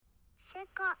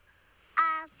Circle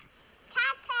of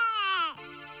Content.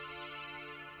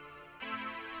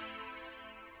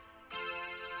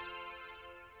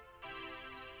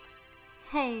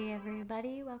 Hey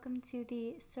everybody, welcome to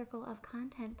the Circle of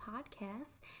Content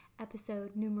podcast,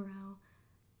 episode numero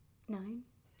 9.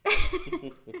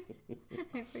 I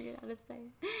forget how to say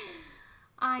it.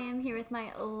 I am here with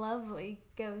my lovely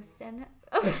ghost and...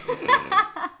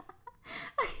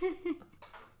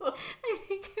 I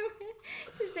think I meant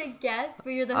to say guest,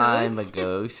 but you're the host. I'm a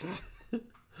ghost.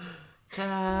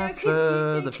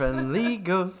 Casper, the friendly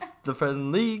ghost, the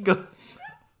friendly ghost.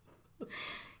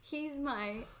 He's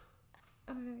my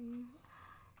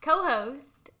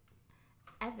co-host,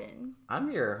 Evan.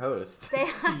 I'm your host. Say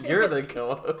hi. You're the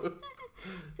co-host.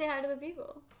 Say hi to the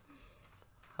people.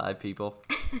 Hi, people.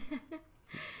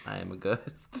 I am a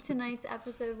ghost. Tonight's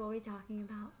episode we'll be talking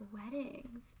about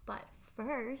weddings, but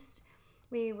first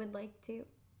we would like to...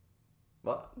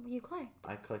 What? You clicked.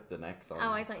 I clicked the next on.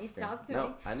 Oh, I thought you stopped me.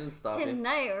 No, I didn't stop you.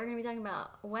 Tonight we're going to be talking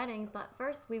about weddings, but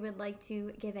first we would like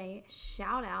to give a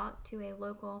shout out to a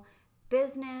local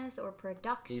business or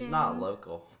production. He's not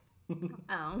local.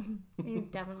 Oh, he's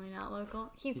definitely not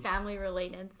local. He's family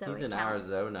related, so He's it in counts.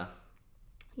 Arizona.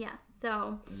 Yeah,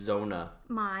 so Zona.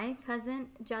 my cousin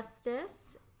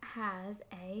Justice has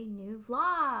a new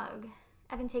vlog.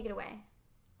 Evan, take it away.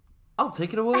 I'll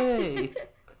take it away.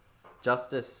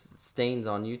 Justice Stains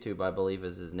on YouTube, I believe,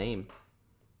 is his name,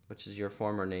 which is your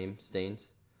former name, Stains.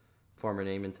 Former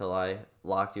name until I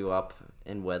locked you up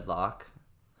in wedlock.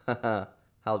 How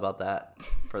about that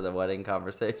for the wedding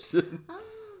conversation? Oh,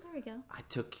 there we go. I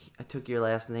took your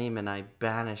last name and I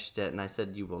banished it, and I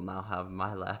said you will now have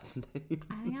my last name.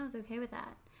 I think I was okay with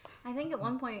that. I think at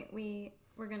one point we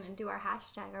were going to do our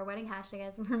hashtag, our wedding hashtag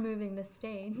as removing the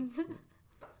stains.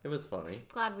 It was funny.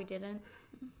 Glad we didn't.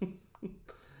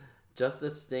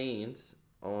 Justice Stains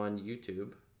on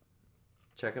YouTube.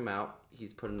 Check him out.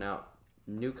 He's putting out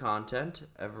new content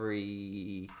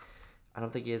every... I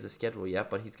don't think he has a schedule yet,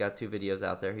 but he's got 2 videos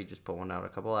out there. He just put one out a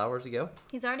couple hours ago.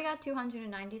 He's already got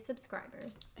 290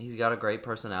 subscribers. He's got a great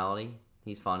personality.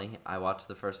 He's funny. I watched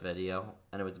the first video,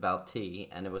 and it was about tea,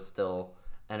 and it was still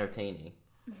entertaining.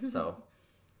 So,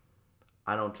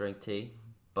 I don't drink tea,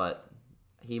 but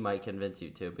he might convince you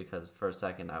to, because for a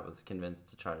second I was convinced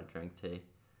to try to drink tea.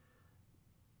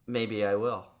 Maybe I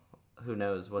will. Who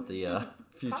knows what the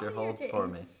future holds for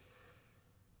me.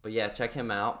 But yeah, check him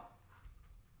out.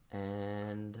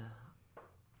 And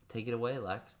take it away,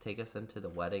 Lex. Take us into the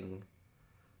wedding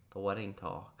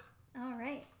talk. All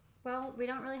right. Well, we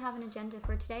don't really have an agenda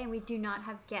for today, and we do not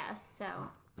have guests, so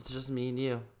It's just me and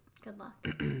you. good luck.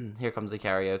 Here comes the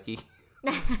karaoke.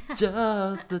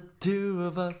 Just the 2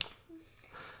 of us.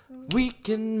 We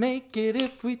can make it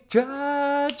if we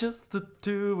try. Just the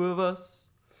 2 of us.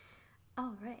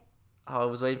 All right. Oh, I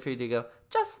was waiting for you to go.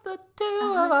 Just the 2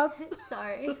 of us.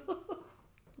 Sorry.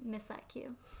 Missed that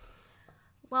cue.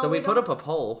 Well, So we put up a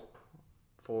poll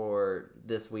for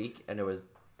this week, and it was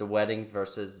the weddings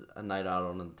versus a night out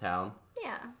on the town.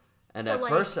 Yeah. And So, at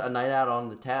first, a night out on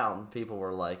the town, people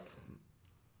were like,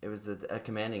 it was a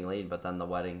commanding lead, but then the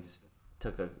weddings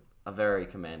took a very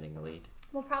commanding lead.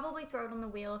 We'll probably throw it on the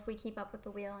wheel if we keep up with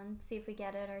the wheel and see if we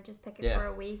get it, or just pick it for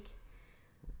a week.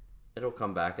 It'll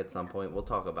come back at some point. We'll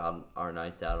talk about our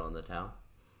nights out on the town.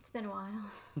 It's been a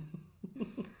while.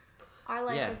 Our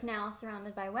life is now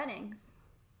surrounded by weddings.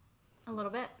 A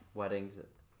little bit. Weddings,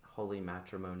 holy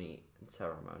matrimony, and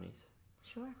ceremonies.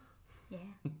 Sure. Yeah.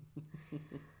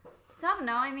 So I don't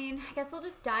know. I mean, I guess we'll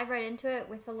just dive right into it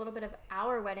with a little bit of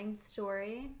our wedding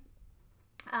story.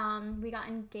 We got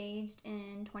engaged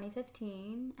in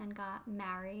 2015 and got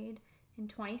married in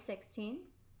 2016.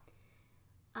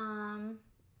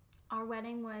 Our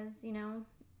wedding was,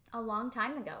 a long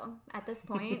time ago at this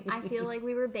point. I feel like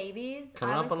we were babies.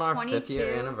 Coming I up was on our 22. 5th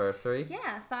year anniversary.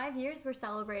 Yeah, 5 years we're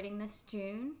celebrating this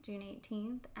June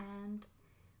 18th, and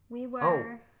we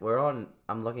were...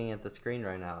 I'm looking at the screen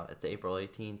right now. It's April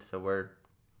 18th, so we're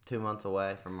 2 months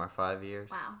away from our 5 years.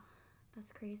 Wow,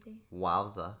 that's crazy.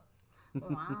 Wowza.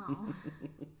 Wow.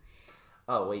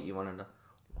 Oh, wait, you wanted to...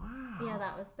 Wow. Yeah,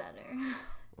 that was better.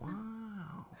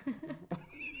 Wow.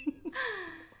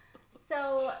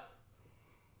 So,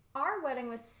 our wedding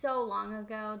was so long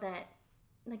ago that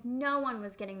no one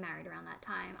was getting married around that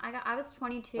time. I was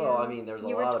 22. Well, I mean, there's a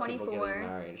you lot were of people 24. getting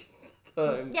married at the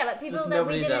time. Yeah, but people Just that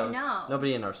we nobody didn't knows. know.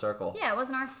 Nobody in our circle. Yeah, it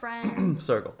wasn't our friends.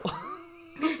 Circle.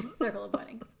 Circle of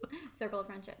weddings. Circle of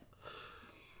friendship.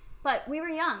 But we were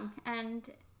young, and...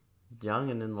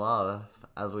 Young and in love,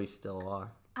 as we still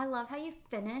are. I love how you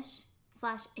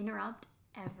finish/interrupt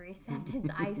every sentence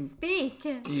I speak.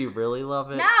 Do you really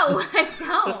love it? No, I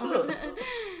don't.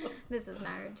 This is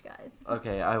marriage, guys.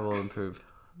 Okay, I will improve.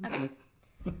 Okay.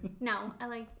 No,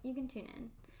 you can tune in.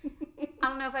 I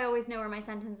don't know if I always know where my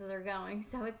sentences are going,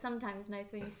 so it's sometimes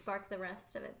nice when you spark the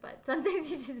rest of it, but sometimes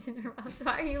you just interrupt.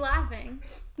 Why are you laughing?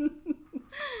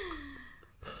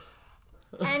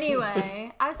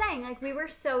 Anyway, I was saying, we were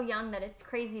so young that it's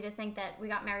crazy to think that we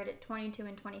got married at 22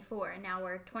 and 24, and now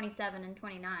we're 27 and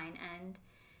 29, and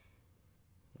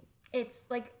it's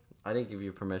like... I didn't give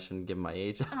you permission to give my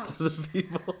age out Oh, to the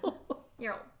people.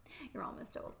 You're old. You're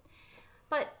almost old.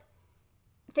 But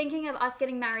thinking of us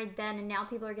getting married then, and now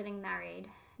people are getting married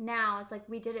now, it's like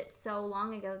we did it so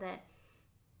long ago that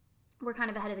we're kind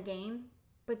of ahead of the game,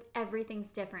 but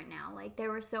everything's different now.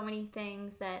 There were so many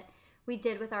things that we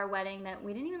did with our wedding that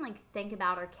we didn't even think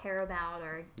about or care about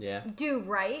or do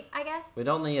right, I guess. We'd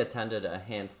only attended a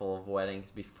handful of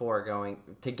weddings before going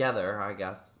together, I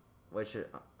guess, which,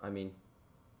 I mean...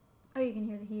 Oh, you can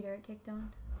hear the heater. It kicked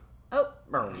on. Oh.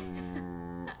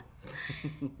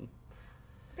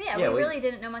 But yeah, we really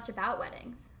didn't know much about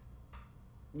weddings.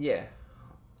 Yeah.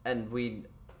 And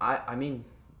I mean,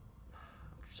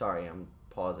 sorry, I'm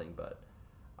pausing, but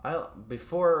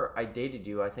before I dated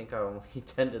you, I think I only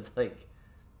attended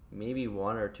maybe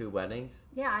 1 or 2 weddings.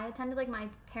 Yeah, I attended my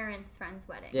parents' friends'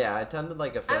 weddings. Yeah, I attended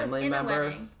a family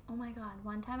member's. Oh my god,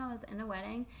 one time I was in a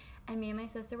wedding and me and my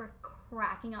sister were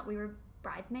cracking up. We were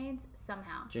bridesmaids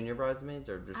somehow. Junior bridesmaids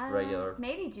or just regular?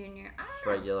 Maybe junior. I Just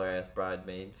don't know. regular ass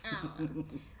bridesmaids. I don't know.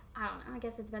 I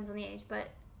guess it depends on the age, but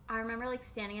I remember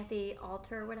standing at the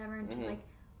altar or whatever and just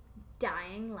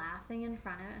dying laughing in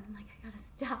front of it. And I'm I gotta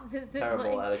stop. This is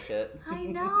Terrible etiquette. I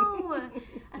know.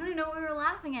 I don't even know what we were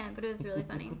laughing at, but it was really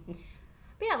funny. But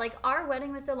yeah, our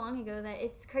wedding was so long ago that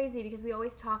it's crazy because we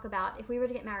always talk about if we were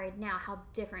to get married now, how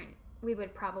different we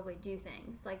would probably do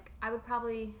things. I would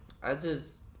probably...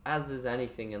 As is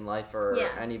anything in life or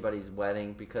anybody's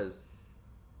wedding, because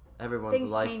everyone's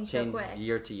things life change changes so quick.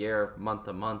 year to year, month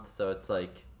to month, so it's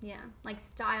Yeah,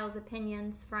 styles,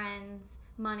 opinions, friends,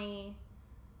 money,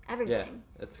 everything.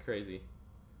 Yeah, it's crazy.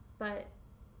 But,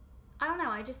 I don't know,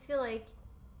 I just feel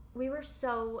we were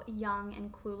so young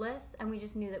and clueless, and we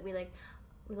just knew that we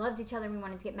loved each other and we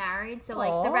wanted to get married, so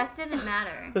Aww. the rest didn't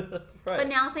matter. Right. But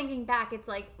now thinking back, it's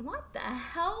what the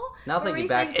hell? Now were thinking we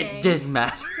back, thinking? it didn't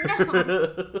matter.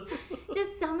 No.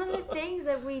 Just some of the things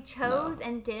that we chose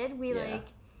and did, we It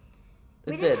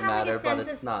didn't did have matter, a but sense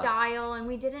it's of not. style, and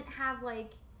we didn't have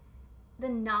the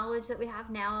knowledge that we have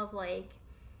now of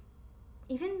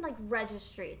even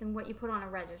registries and what you put on a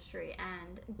registry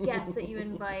and guests that you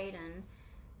invite and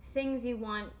things you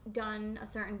want done a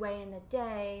certain way in the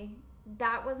day.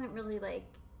 That wasn't really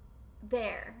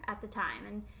there at the time.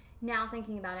 And now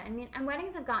thinking about it, I mean, and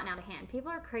weddings have gotten out of hand.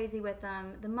 People are crazy with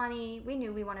them. The money, we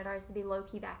knew we wanted ours to be low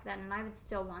key back then, and I would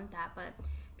still want that, but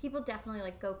people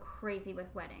definitely go crazy with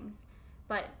weddings.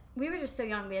 But we were just so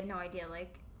young, we had no idea.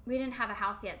 We didn't have a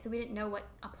house yet, so we didn't know what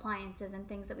appliances and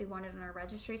things that we wanted on our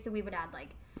registry, so we would add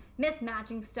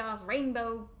mismatching stuff,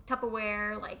 rainbow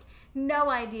Tupperware,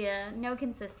 no idea, no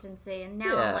consistency. And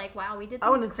now I'm wow, we did things I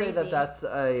wouldn't crazy. say that that's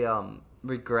a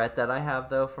regret that I have,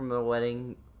 though, from the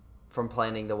wedding, from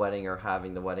planning the wedding or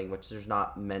having the wedding, which there's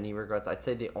not many regrets. I'd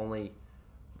say the only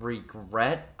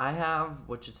regret I have,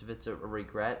 which is if it's a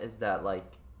regret, is that,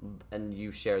 and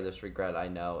you share this regret, I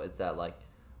know, is that,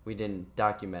 we didn't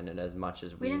document it as much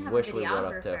as we wish we would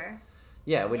have to.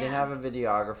 Yeah, we didn't have a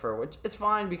videographer, which is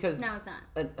fine because... No, it's not.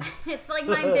 It's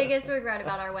my biggest regret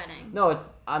about our wedding. No,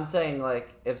 I'm saying,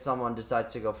 if someone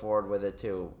decides to go forward with it,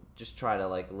 too, just try to,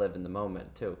 live in the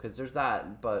moment, too, because there's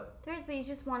that, but... But you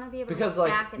just want to be able because, to look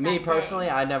back at me that personally,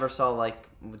 day. I never saw,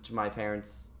 which my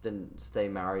parents didn't stay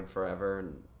married forever,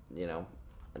 and,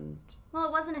 and... Well,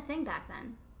 it wasn't a thing back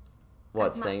then.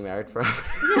 What, staying married forever?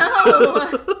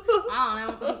 No! I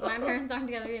don't know. My parents aren't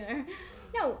together either.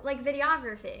 No,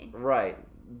 videography. Right.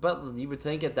 But you would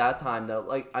think at that time,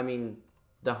 though,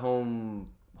 the home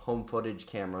footage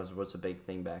cameras was a big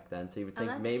thing back then. So you would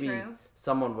think maybe true.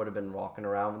 someone would have been walking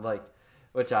around with,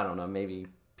 which I don't know, maybe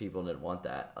people didn't want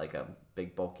that, a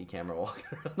big bulky camera walking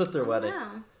around at their wedding.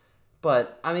 No.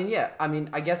 But,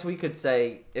 I guess we could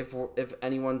say if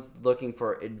anyone's looking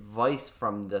for advice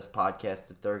from this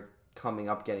podcast, if they're coming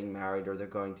up getting married or they're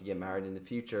going to get married in the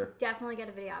future, definitely get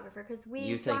a videographer because we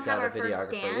You don't think have that a our first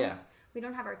videographer, dance. yeah. We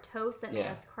don't have our toast that made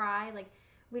us cry.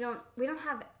 We don't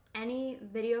have any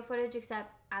video footage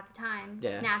except at the time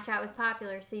Snapchat was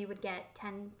popular, so you would get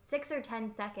 6 or 10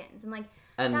 seconds, and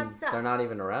and that sucks. they're not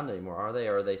even around anymore, are they?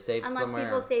 Or are they saved unless somewhere?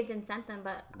 people saved and sent them.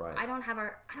 But Right. I don't have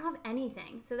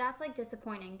anything, so that's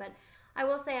disappointing. But I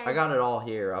will say I got it all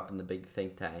here up in the big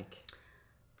think tank.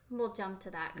 We'll jump to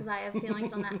that because I have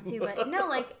feelings on that too. But no,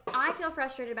 I feel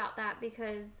frustrated about that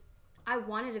because I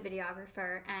wanted a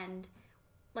videographer, and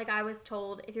like I was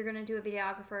told, if you're going to do a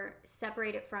videographer,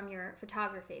 separate it from your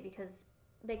photography, because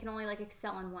they can only like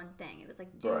excel in one thing. It was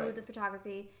like, do the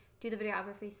photography, do the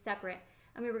videography separate.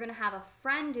 And we were going to have a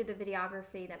friend do the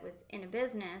videography that was in a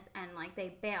business, and like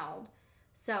they bailed.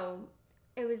 So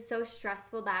it was so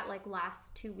stressful that like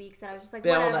last 2 weeks that I was just like,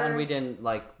 bailed, whatever. and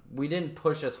we didn't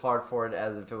push as hard for it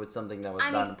as if it was something that was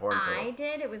that important to us. I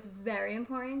did. It was very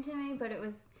important to me, but it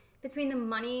was between the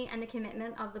money and the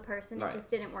commitment of the person, it just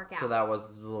didn't work out. So that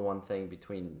was the one thing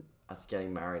between us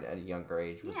getting married at a younger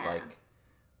age was like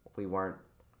we weren't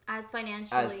as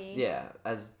financially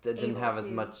didn't have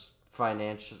as much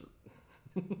financial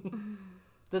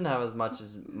didn't have as much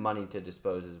as money to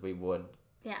dispose as we would.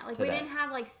 Yeah, like today. we didn't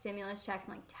have like stimulus checks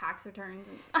and like tax returns.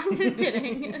 And, I'm just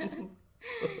kidding.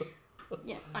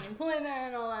 Yeah, unemployment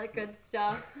and all that good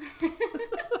stuff.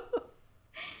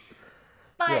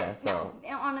 But no,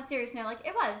 on a serious note,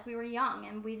 like we were young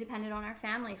and we depended on our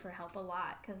family for help a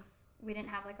lot because we didn't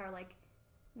have like our like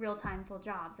real time full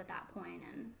jobs at that point.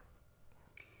 And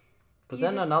but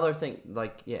then another thing,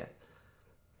 like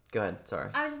go ahead.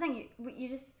 Sorry. I was just saying,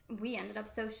 we ended up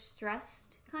so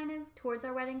stressed kind of towards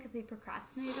our wedding because we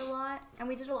procrastinated a lot and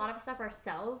we did a lot of stuff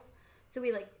ourselves. So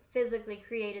we like physically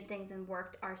created things and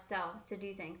worked ourselves to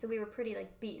do things. So we were pretty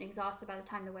like beat and exhausted by the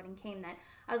time the wedding came that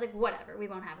I was like, whatever, we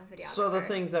won't have a videographer. So the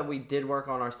things that we did work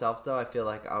on ourselves though, I feel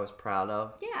like I was proud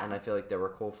of. Yeah. And I feel like they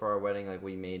were cool for our wedding. Like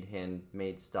we made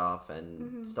handmade stuff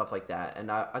and stuff like that. And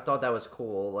I thought that was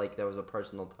cool. Like there was a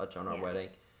personal touch on our wedding.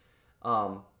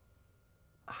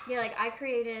 Yeah, like I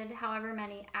created however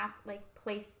many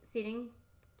seating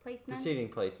placements. The seating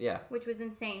place, yeah. Which was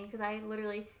insane because I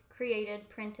literally created,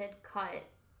 printed, cut,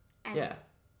 and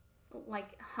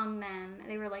like hung them.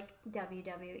 They were like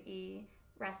WWE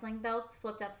wrestling belts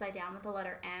flipped upside down with the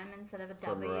letter M instead of a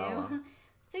W.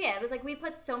 So yeah, it was like we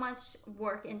put so much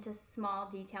work into small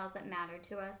details that mattered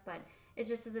to us, but it's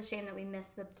just as a shame that we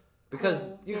missed the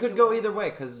because you could go either way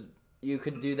because you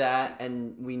could do that,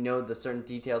 and we know the certain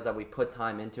details that we put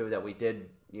time into that we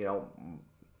did,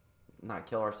 not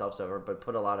kill ourselves over, but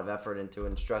put a lot of effort into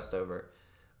and stressed over.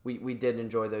 We did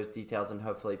enjoy those details, and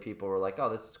hopefully people were like, oh,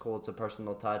 this is cool, it's a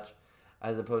personal touch,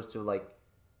 as opposed to like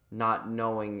not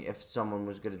knowing if someone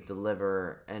was going to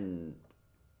deliver and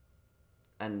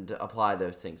apply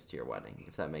those things to your wedding,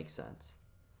 if that makes sense.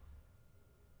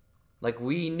 Like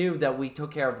we knew that we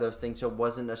took care of those things, so it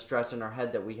wasn't a stress in our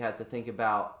head that we had to think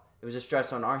about. It was a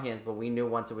stress on our hands, but we knew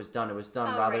once it was done,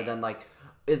 rather than like,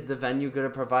 is the venue going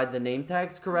to provide the name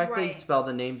tags correctly, spell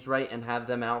the names right, and have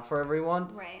them out for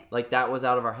everyone? Right. Like, that was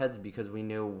out of our heads because we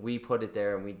knew we put it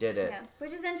there and we did it. Yeah,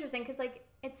 which is interesting because, like,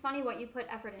 it's funny what you put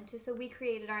effort into. So we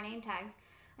created our name tags,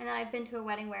 and then I've been to a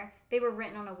wedding where they were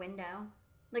written on a window,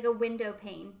 like a window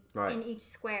pane in each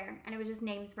square, and it was just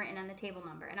names written and the table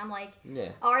number. And I'm like,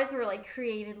 ours were, like,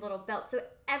 created little belts. So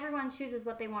everyone chooses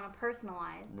what they want to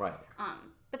personalize. Right.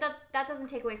 But that doesn't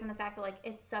take away from the fact that, like,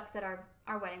 it sucks that our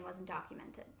wedding wasn't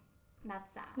documented.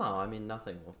 That's sad. No, I mean,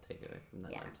 nothing will take away from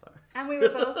that. Yeah. I'm sorry. And we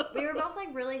were both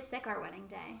like really sick our wedding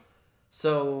day.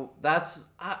 So that's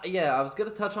I was gonna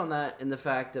touch on that in the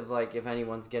fact of like if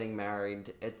anyone's getting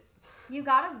married, you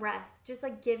gotta rest. Just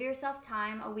like give yourself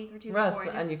time a week or two before.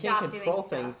 And you can't control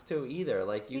things too either.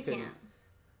 Like you can't.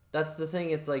 That's the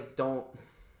thing. It's like don't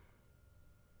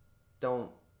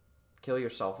kill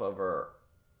yourself over.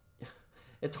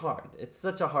 It's hard. It's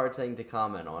such a hard thing to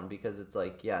comment on because it's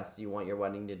like, yes, you want your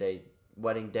wedding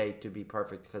day to be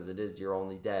perfect because it is your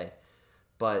only day.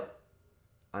 But,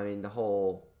 I mean, the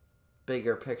whole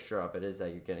bigger picture of it is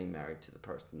that you're getting married to the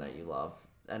person that you love.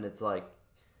 And it's like,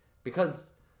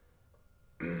 because,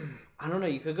 I don't know,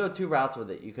 you could go two routes with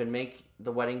it. You could make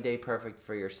the wedding day perfect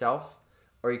for yourself,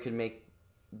 or you could make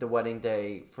the wedding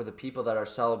day for the people that are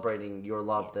celebrating your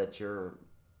love that you're,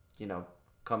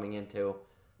 coming into.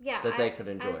 Yeah, that they could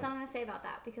enjoy. I have something to say about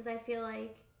that because I feel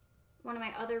like one of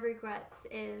my other regrets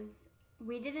is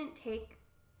we didn't take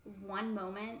one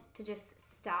moment to just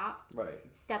stop,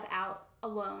 step out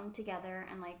alone together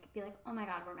and like be like, oh my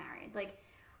God, we're married. Like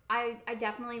I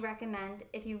definitely recommend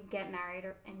if you get married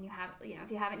and you have, if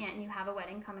you haven't yet and you have a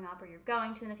wedding coming up or you're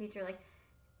going to in the future, like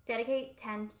dedicate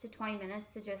 10 to 20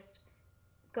 minutes to just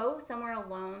go somewhere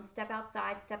alone, step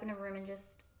outside, step in a room and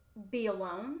just be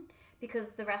alone. Because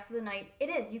the rest of the night,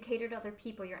 you cater to other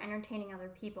people, you're entertaining other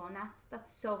people, and that's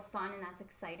so fun and that's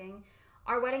exciting.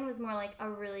 Our wedding was more like a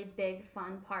really big,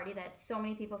 fun party that so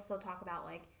many people still talk about,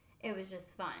 like, it was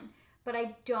just fun. But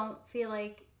I don't feel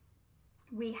like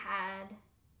we had...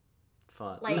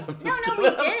 fun. Like, we did.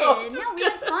 No, we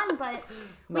had fun, but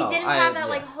we didn't have that,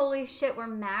 like, holy shit, we're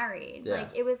married. Yeah. Like,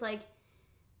 it was like...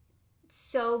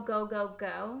 so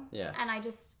go. Yeah. And I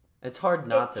just... It's hard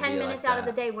not to 10 be minutes like out of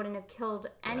the that. day wouldn't have killed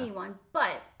anyone.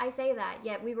 But I say that,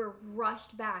 yet we were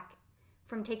rushed back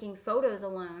from taking photos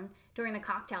alone during the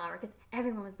cocktail hour because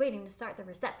everyone was waiting to start the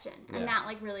reception. And that,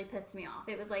 like, really pissed me off.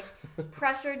 It was, like,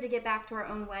 pressured to get back to our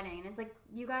own wedding. And it's like,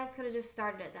 you guys could have just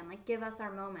started it then. Like, give us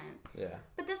our moment. Yeah.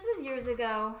 But this was years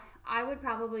ago. I would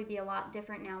probably be a lot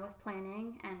different now with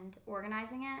planning and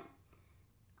organizing it.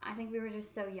 I think we were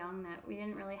just so young that we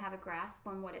didn't really have a grasp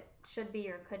on what it should be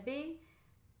or could be.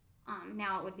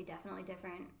 Now it would be definitely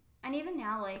different. And even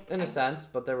now, like... In a sense,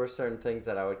 but there were certain things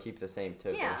that I would keep the same,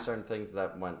 too. Yeah. There were certain things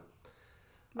that went...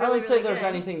 I Really, wouldn't say really there's good.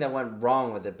 anything that went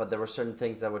wrong with it, but there were certain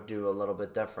things that would do a little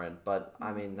bit different. But,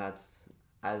 I mean, that's...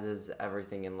 As is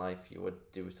everything in life, you would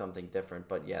do something different.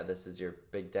 But, yeah, this is your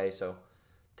big day, so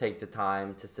take the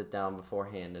time to sit down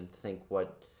beforehand and think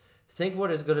what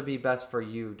is going to be best for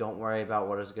you. Don't worry about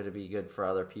what is going to be good for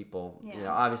other people. Yeah. You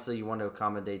know, obviously you want to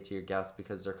accommodate to your guests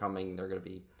because they're coming, they're going to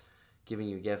be giving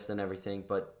you gifts and everything,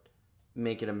 but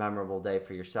make it a memorable day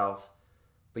for yourself.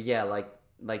 But yeah,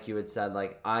 like you had said,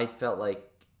 like I felt like,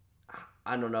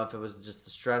 I don't know if it was just the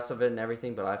stress of it and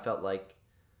everything, but I felt like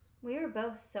We were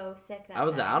both so sick that I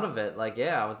was day. out of it. Like,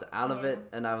 yeah, I was out of Yeah. it.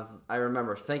 And I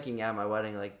remember thinking at my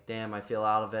wedding, like, damn, I feel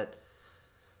out of it.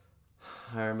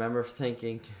 I remember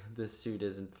thinking, this suit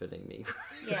isn't fitting me.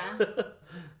 Yeah.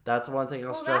 That's one thing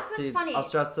I'll Well, stress that's what's funny I'll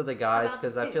stress to the guys about the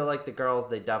because I feel suits. like the girls,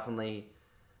 they definitely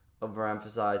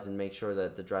overemphasize and make sure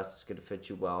that the dress is going to fit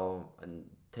you well and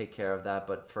take care of that.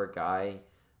 But for a guy,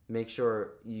 make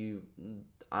sure you,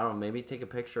 I don't know, maybe take a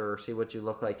picture or see what you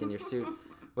look like in your suit.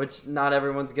 Which not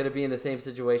everyone's going to be in the same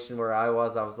situation where I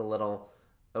was. I was a little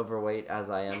overweight as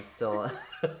I am still.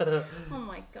 Oh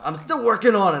my god. I'm still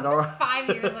working on it, all right? 5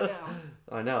 years ago.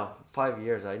 I know. 5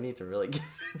 years. I need to really get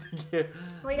into gear.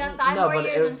 We got 5 more but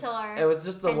years until our... It was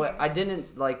just the 10 way. years. I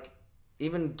didn't, like,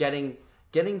 even getting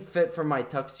fit for my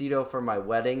tuxedo for my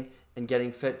wedding and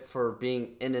getting fit for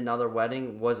being in another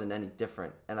wedding wasn't any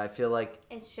different. And I feel like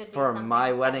It should be for something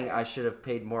my wedding, better. I should have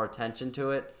paid more attention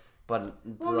to it. But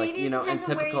Well, like, maybe you it know, in depends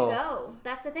on where you typical, go.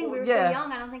 That's the thing. We Well, were yeah. so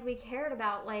young. I don't think we cared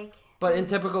about, like... but in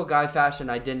those- typical guy fashion,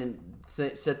 I didn't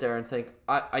sit there and think,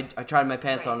 I tried my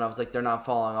pants on and I was like, they're not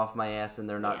falling off my ass and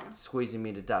they're not Yeah. squeezing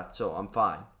me to death, so I'm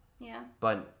fine. Yeah.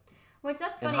 But Which,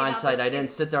 that's in funny hindsight, about I the didn't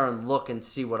suits. sit there and look and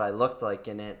see what I looked like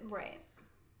in it. Right.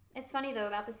 It's funny, though,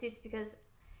 about the suits because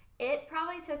it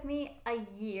probably took me a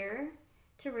year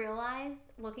to realize,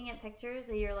 looking at pictures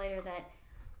a year later, that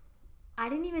I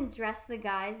didn't even dress the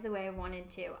guys the way I wanted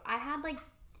to. I had, like,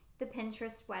 the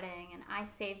Pinterest wedding, and I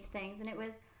saved things, and it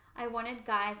was, I wanted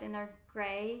guys in their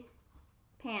gray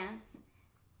pants.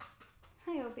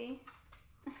 Hi, Opie.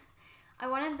 I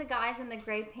wanted the guys in the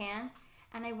gray pants,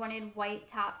 and I wanted white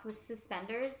tops with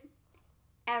suspenders.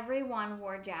 Everyone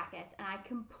wore jackets, and I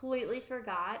completely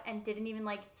forgot and didn't even,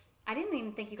 like, I didn't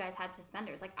even think you guys had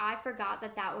suspenders. Like, I forgot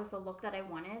that that was the look that I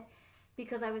wanted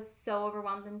because I was so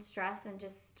overwhelmed and stressed and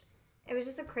just, it was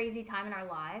just a crazy time in our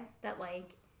lives that,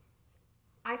 like,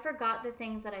 I forgot the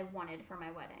things that I wanted for my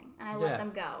wedding, and I let Yeah.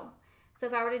 them go. So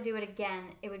if I were to do it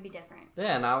again, it would be different.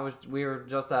 Yeah, and we were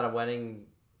just at a wedding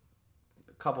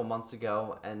a couple months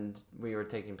ago, and we were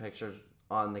taking pictures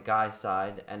on the guy's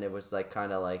side, and it was like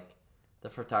kind of like the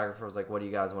photographer was like, "What do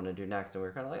you guys want to do next?" And we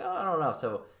were kind of like, "Oh, I don't know."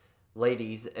 So,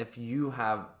 ladies, if you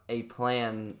have a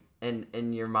plan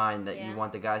in your mind that you Yeah.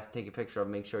 want the guys to take a picture of,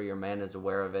 make sure your man is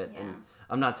aware of it. Yeah. And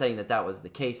I'm not saying that was the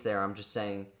case there. I'm just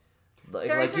saying,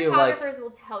 Certain like you, like photographers will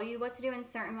tell you what to do, and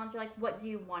certain ones are like, "What do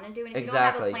you want to do?" And if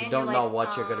exactly, you don't have a plan, you don't you're know like,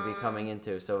 what you're going to be coming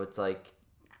into. So it's like,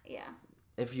 Yeah,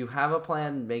 if you have a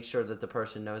plan, make sure that the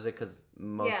person knows it, because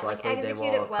most yeah, like likely they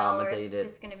execute will it well, or accommodate it's it.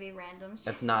 just gonna be random shit.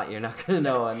 If not, you're not going to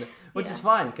know, and which Yeah. is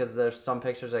fine, because there's some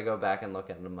pictures I go back and look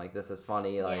at and I'm like, this is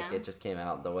funny, like Yeah. it just came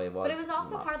out the way it was. But it was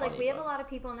also Not hard. Like, funny, we have a but- lot of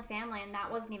people in the family, and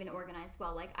that wasn't even organized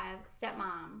well. Like, I have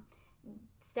stepmom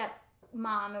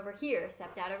over here,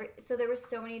 stepdad over. So there were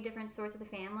so many different sorts of the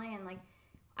family, and like,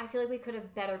 I feel like we could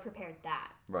have better prepared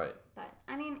that. Right. But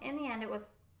I mean, in the end, it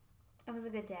was a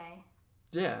good day.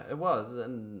 Yeah, it was,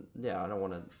 and yeah, I don't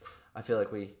want to. I feel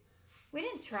like we. We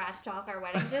didn't trash talk our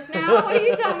wedding just now. What are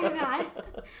you talking about?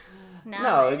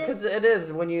 No, it because just- it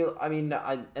is when you. I mean,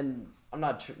 I'm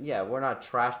not. We're not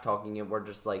trash talking it. We're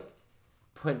just like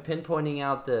pinpointing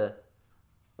out the.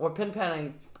 We're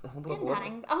pinpointing.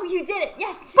 Pinpatting. Oh, you did it!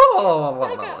 Yes.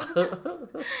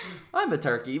 I'm a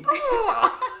turkey.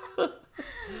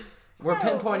 We're No,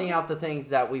 pinpointing out the things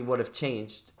that we would have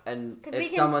changed, and 'Cause we if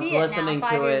can someone's see it now, listening 5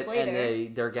 to years it later.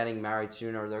 and they're getting married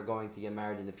soon or they're going to get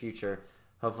married in the future,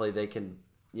 hopefully they can,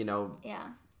 Yeah.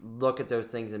 look at those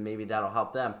things and maybe that'll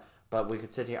help them. But we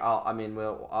could sit here.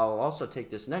 I'll also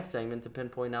take this next segment to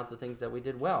pinpoint out the things that we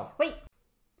did well. Wait.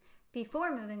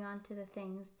 Before moving on to the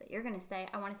things that you're going to say,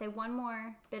 I want to say one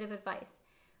more bit of advice.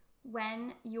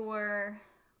 When your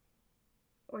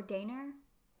ordainist,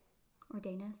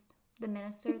 the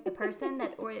minister, the person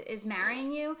that is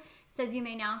marrying you, says you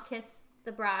may now kiss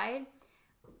the bride,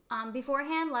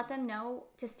 beforehand, let them know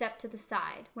to step to the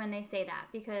side when they say that,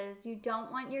 because you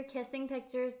don't want your kissing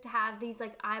pictures to have these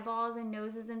like eyeballs and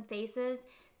noses and faces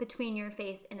between your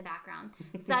face in the background.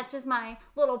 So that's just my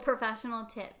little professional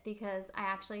tip, because I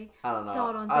actually saw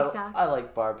it on TikTok. I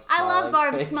like Barb's smile. I love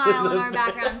Barb's smile in our face.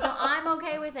 background, so I'm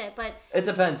okay with it. But it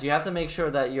depends. You have to make sure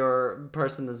that your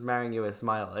person that's marrying you is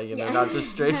smiling and they're not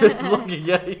just straight face looking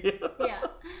at you. Yeah.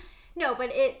 No,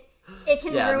 but it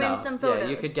can ruin some photos. Yeah,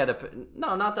 you could get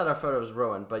no, not that our photo was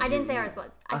ruined, but I didn't say ours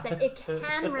was. I said it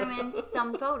can ruin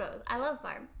some photos. I love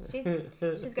Barb. She's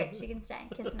great. She can stay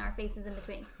kissing our faces in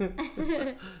between.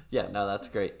 Yeah, no, that's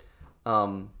great.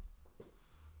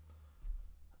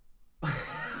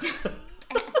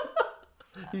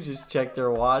 You just checked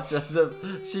her watch.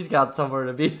 She's got somewhere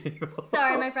to be.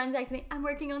 Sorry, my friend texted me. I'm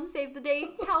working on Save the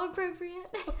Dates. How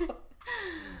appropriate.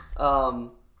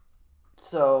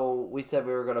 So we said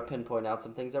we were going to pinpoint out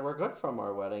some things that were good from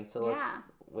our wedding. So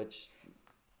which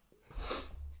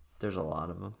there's a lot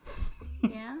of them.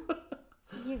 Yeah.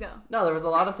 You go. No, there was a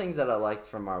lot of things that I liked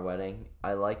from our wedding.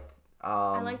 I liked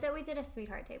that we did a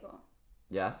sweetheart table.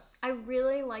 Yes. I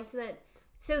really liked that.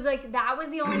 So like that was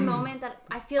the only moment that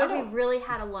I feel like we really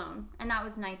had alone, and that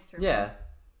was nice for me. Yeah,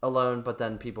 alone, but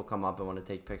then people come up and want to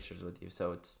take pictures with you,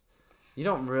 so you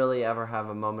don't really ever have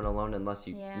a moment alone unless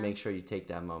you make sure you take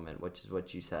that moment, which is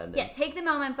what you said. Yeah, take the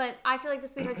moment, but I feel like the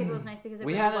sweetheart table was nice because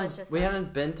was just we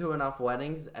hadn't been to enough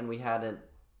weddings, and we hadn't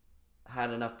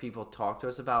had enough people talk to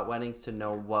us about weddings to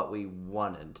know what we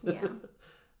wanted. Yeah.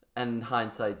 And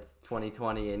hindsight's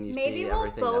 2020, and you Maybe see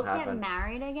everything we'll that happened. Maybe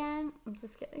we'll both get married again. I'm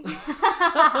just kidding.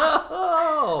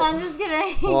 Oh. I'm just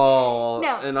kidding. Well,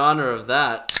 no. In honor of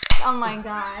that. Oh my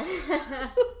god.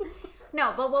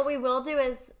 No, but what we will do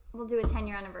is we'll do a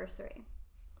 10-year anniversary.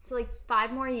 So like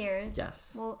 5 more years.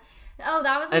 Yes. That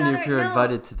was and if you're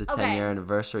invited to the 10-year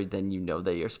anniversary, then you know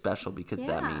that you're special, because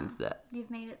that means that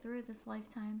you've made it through this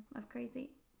lifetime of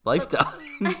crazy. Lifetime.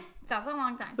 That's a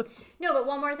long time. No, but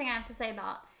one more thing I have to say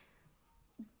about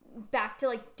back to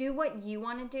like do what you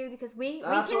want to do, because we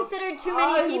considered too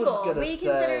many people.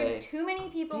 Considered too many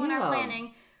people in our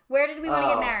planning. Where did we want to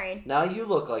get married? Now you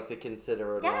look like the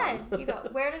considerate one. You go.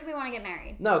 Where did we want to get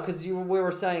married? No, because we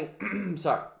were saying.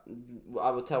 Sorry,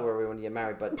 I will tell where we want to get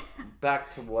married, but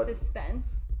back to what suspense.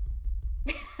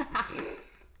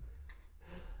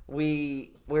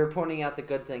 We were pointing out the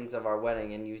good things of our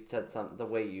wedding, and you said the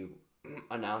way you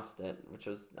announced it, which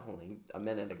was only a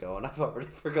minute ago, and I've already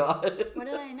forgotten. What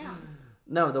did I announce?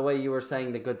 No, the way you were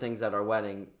saying the good things at our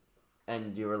wedding,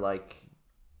 and you were like,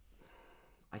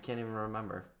 I can't even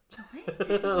remember.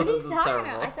 What are you talking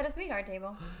about? I said a sweetheart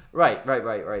table.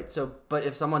 Right. So, but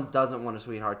if someone doesn't want a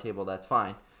sweetheart table, that's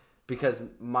fine, because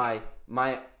my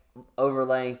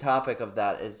overlaying topic of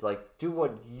that is like, do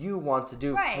what you want to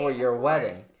do for your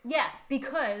wedding. Yes,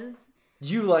 because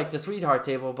you like the sweetheart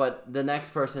table, but the next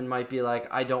person might be like,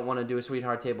 I don't want to do a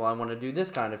sweetheart table, I want to do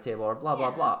this kind of table, or blah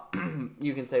blah blah.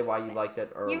 You can say why you liked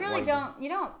it, or you really don't. You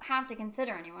don't have to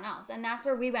consider anyone else, and that's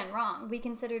where we went wrong. We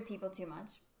considered people too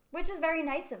much, which is very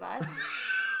nice of us,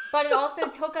 but it also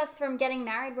took us from getting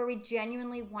married where we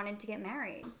genuinely wanted to get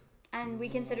married, and we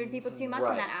considered people too much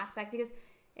in that aspect, because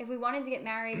if we wanted to get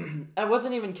married, I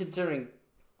wasn't even considering.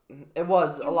 It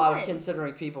was a lot of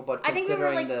considering people, but I think we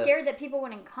were scared that people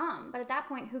wouldn't come. But at that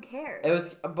point, who cares?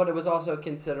 It was also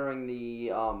considering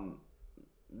the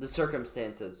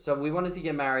circumstances. So we wanted to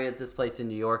get married at this place in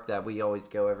New York that we always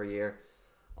go every year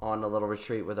on a little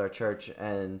retreat with our church,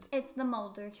 and it's the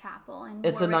Mulder Chapel, and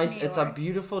it's a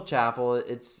beautiful chapel.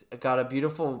 It's got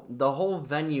the whole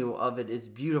venue of it is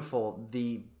beautiful.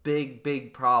 The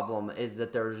big problem is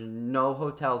that there's no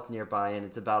hotels nearby, and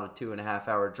it's about a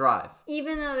 2.5-hour drive.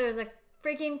 Even though there's a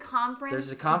freaking conference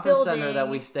There's a conference center that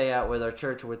we stay at with our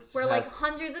church, where like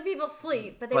hundreds of people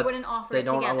sleep, but they wouldn't offer it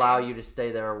together. They don't allow you to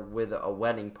stay there with a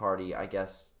wedding party, I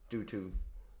guess, due to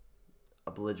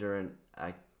belligerent.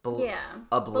 Belligerent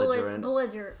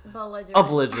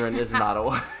is not a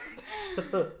word.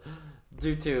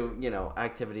 Due to,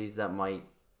 activities that might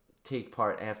take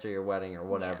part after your wedding or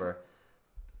whatever.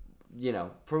 Yeah.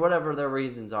 For whatever their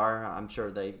reasons are, I'm sure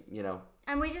they,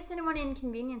 And we just didn't want to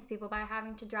inconvenience people by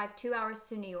having to drive 2 hours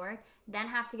to New York, then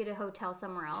have to get a hotel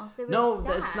somewhere else. It was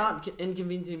sad. It's not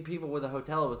inconveniencing people with a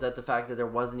hotel. It was the fact that there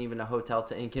wasn't even a hotel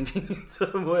to inconvenience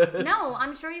them with. No,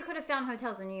 I'm sure you could have found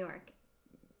hotels in New York.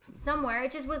 somewhere.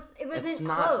 It just was. It wasn't It's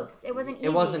not- close. It wasn't easy.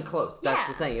 It wasn't close. That's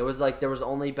the Yeah. thing. It was like there was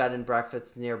only bed and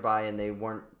breakfasts nearby, and they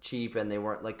weren't cheap, and they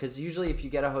weren't like because usually if you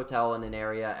get a hotel in an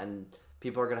area and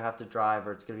people are gonna have to drive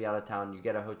or it's gonna be out of town, you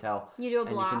get a hotel. You do a and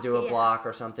block. you can do a yeah. block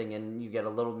or something, and you get a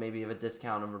little maybe of a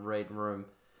discount of a rate room.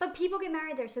 But people get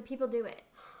married there, so people do it.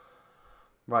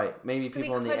 Right. Maybe So we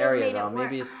people in the could've area made it though.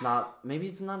 Maybe work. it's not. Maybe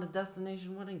it's not a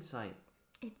destination wedding site.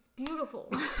 It's beautiful.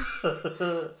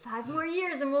 5 more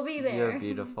years and we'll be there. You're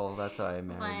beautiful. That's why I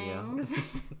married you. Thanks.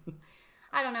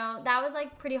 I don't know. That was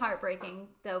like pretty heartbreaking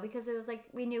though, because it was like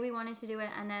we knew we wanted to do it,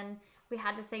 and then we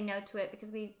had to say no to it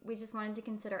because we just wanted to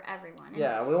consider everyone. And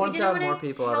Yeah, we wanted to have more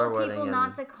people at our tell wedding. people and-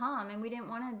 not to come, and we didn't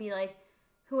want to be like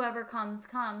whoever comes.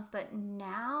 But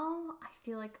now I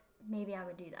feel like maybe I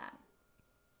would do that.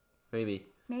 Maybe.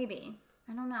 Maybe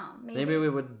I don't know. Maybe we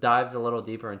would dive a little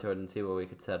deeper into it and see what we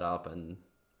could set up and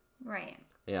right.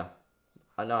 yeah.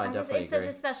 I know. I definitely it's agree.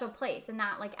 such a special place, and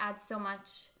that like adds so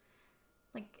much,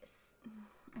 like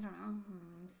I don't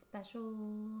know,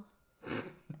 special.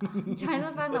 I'm trying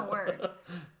to find the word.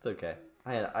 It's okay.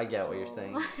 I get what you're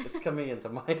saying. It's coming into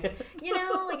my head. You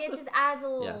know, like it just adds a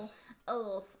little, Yes. a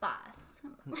little spice.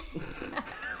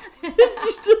 Did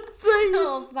you just say? A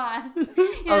little spice.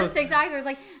 You know, those TikToks where it's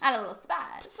like, add a little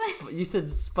spice. You said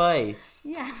spice.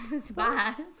 Yeah,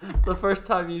 spice. The first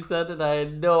time you said it, I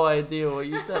had no idea what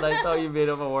you said. I thought you made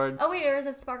up a word. Oh wait, or is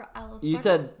it sparkle? Add a little You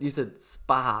sparkle? said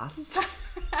spice.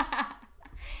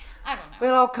 I don't know.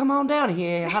 Well, come on down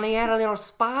here, honey. Add a little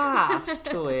spice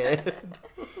to it.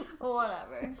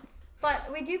 Whatever.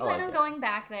 But we do plan like on it. going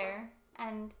back there,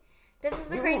 and this is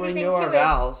the We're crazy gonna thing renew our too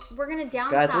vows. is we're gonna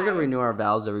downsize. Guys, we're gonna renew our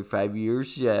vows every 5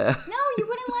 years. Yeah. No, you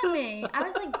wouldn't let me. I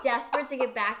was like desperate to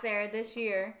get back there this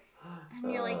year,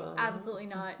 and you're like, absolutely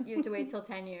not. You have to wait till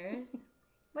 10 years,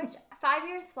 which 5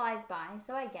 years flies by,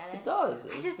 so I get it. It does. I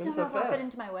It's just been don't so know if I'll fit fast.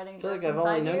 into my wedding I feel like dress I've in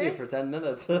only 5 known you years. for 10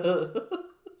 minutes.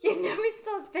 You've known me since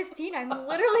I was 15. I'm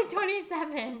literally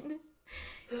 27.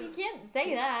 You can't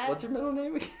say that. What's your middle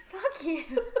name again? Fuck you.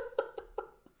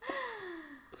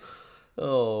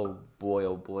 Oh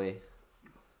boy.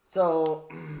 So,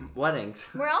 weddings.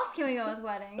 Where else can we go with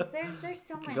weddings? There's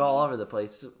so You many. go all over the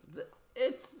place.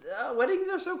 It's weddings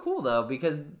are so cool though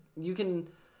because you can.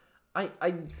 I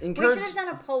We encourage. should have done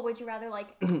a poll. Would you rather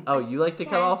like? Oh, you like to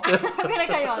 10 cut off? I'm gonna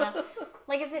cut you off now.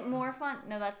 Like, is it more fun?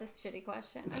 No, that's a shitty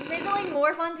question. Is it like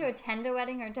more fun to attend a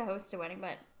wedding or to host a wedding?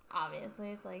 But obviously,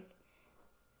 it's like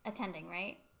attending,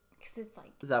 right? Because it's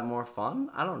like Is that more fun?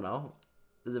 I don't know.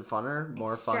 Is it funner?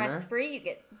 More funner? stress free. You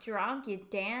get drunk. You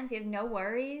dance. You have no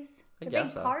worries. I It's a guess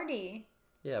big so. party.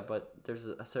 Yeah, but there's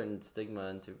a certain stigma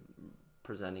into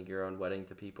presenting your own wedding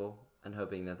to people and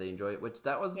hoping that they enjoy it. Which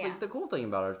that was Yeah. the cool thing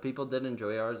about ours. People did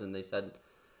enjoy ours, and they said,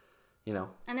 you know,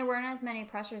 And there weren't as many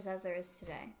pressures as there is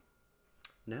today.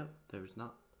 no, there was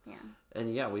not. Yeah.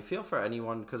 And yeah, we feel for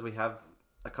anyone because we have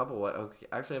a couple.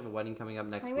 Actually, have a wedding coming up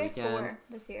next I think we have weekend. 4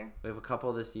 this year. We have a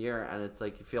couple this year, and it's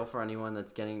like you feel for anyone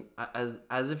that's getting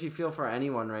as if you feel for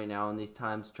anyone right now in these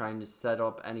times trying to set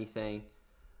up anything,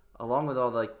 along with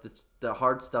all like the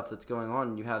hard stuff that's going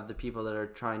on. You have the people that are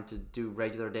trying to do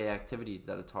regular day activities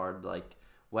that it's hard, like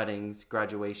weddings,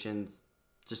 graduations,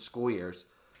 just school years.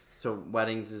 So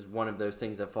weddings is one of those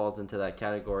things that falls into that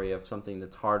category of something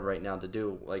that's hard right now to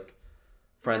do. Like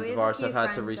friends we of have a ours few have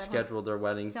had to friends that have reschedule their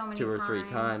weddings so many 2 or 3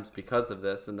 times. times because of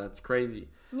this, and that's crazy.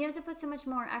 And you have to put so much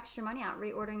more extra money out,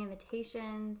 reordering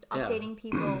invitations, Yeah. updating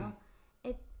people.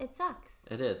 It sucks.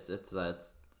 It is. It's and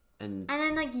And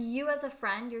then like you as a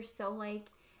friend, you're so like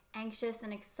anxious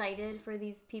and excited for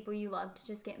these people you love to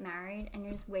just get married, and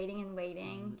you're just waiting and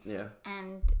waiting, yeah.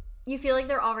 and you feel like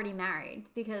they're already married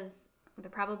because they're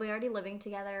probably already living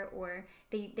together, or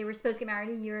they were supposed to get married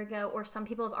a year ago, or some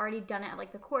people have already done it at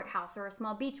like the courthouse or a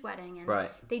small beach wedding, and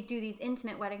Right. they do these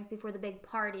intimate weddings before the big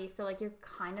party. So like you're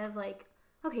kind of like,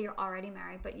 okay, you're already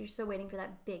married, but you're still waiting for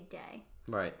that big day.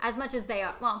 Right. As much as they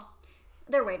are. Well,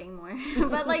 they're waiting more,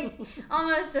 but like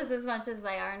almost just as much as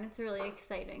they are, and it's really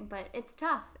exciting. But it's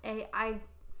tough.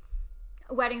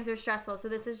 Weddings are stressful, so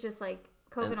this is just like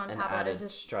COVID on an top of it. added Is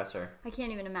just stressor. I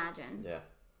can't even imagine. Yeah.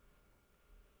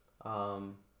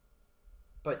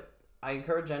 But I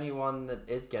encourage anyone that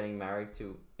is getting married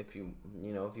to, if you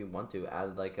want to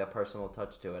add like a personal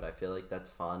touch to it. I feel like that's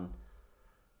fun.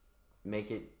 Make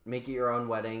it your own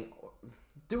wedding.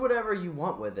 Do whatever you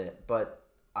want with it. But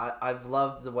I've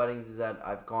loved the weddings that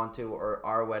I've gone to, or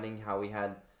our wedding, how we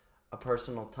had a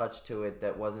personal touch to it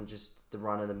that wasn't just the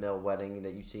run of the mill wedding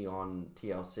that you see on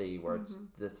TLC, where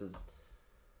this is.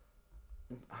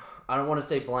 I don't want to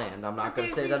say bland. I'm not But going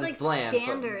to there's say that these, it's like, bland.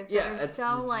 standards but that yeah, are it's,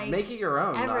 so, like, make it your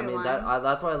own. I mean everyone.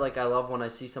 that's why I love when I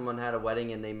see someone had a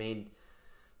wedding and they made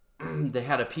they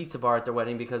had a pizza bar at their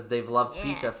wedding because they've loved Yeah.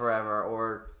 pizza forever,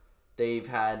 or they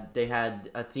had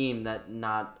a theme that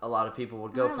not a lot of people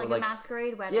would go Oh, for, like a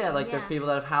masquerade wedding. yeah, like there's people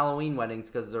that have Halloween weddings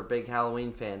because they're big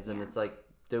Halloween fans, and Yeah. it's like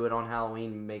do it on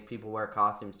Halloween, make people wear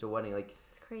costumes to a wedding. Like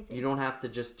It's crazy. you don't have to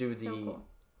just do So the cool.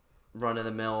 run of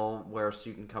the mill wear a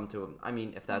suit and come to them. I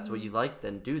mean, if that's what you like,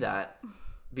 then do that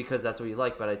because that's what you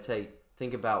like. But I'd say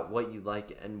think about what you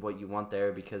like and what you want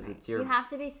there because it's your. You have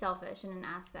to be selfish in an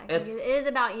aspect. It's- It is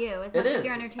about you as much as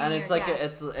you're entertaining and it's your like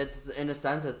guests. it's in a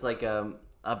sense it's like a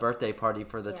birthday party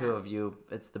for the two Yeah. of you.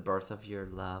 It's the birth of your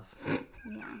love.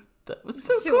 Yeah. That was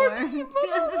so Sure. corny.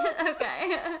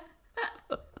 Okay.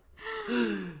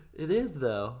 It is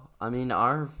though. I mean,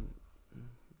 our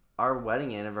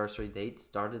wedding anniversary date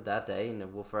started that day, and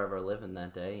it will forever live in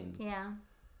that day. And Yeah.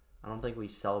 I don't think we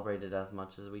celebrated as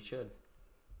much as we should.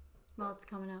 Well, it's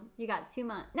coming up. You got 2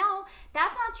 months. No,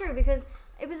 that's not true because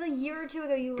it was a year or two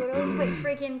ago. You literally put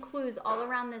freaking clues all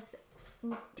around this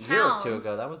town. A year or two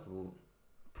ago, that was.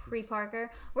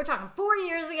 Pre-Parker. We're talking 4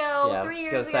 years ago, Yeah, 3 I was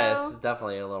years gonna say ago. it's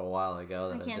definitely a little while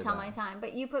ago. I That can't did tell that. my time,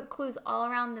 but you put clues all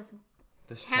around this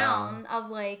This town of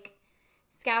like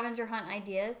scavenger hunt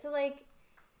ideas. So like,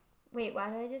 wait, why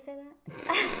did I just say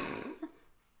that?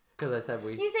 Because I said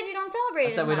we. You said you don't celebrate. I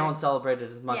it said as we don't much. celebrate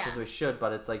it as much Yeah. as we should,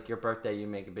 but it's like your birthday, you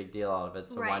make a big deal out of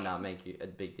it, so why Right. not make a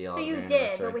big deal So out of you your did,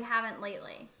 anniversary? but we haven't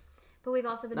lately. But we've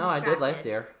also been No, I distracted. did last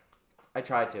year. I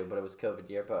tried to, but it was COVID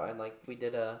year. But we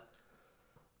did a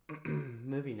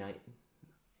movie night,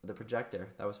 the projector.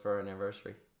 That was for our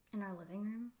anniversary. In our living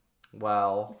room.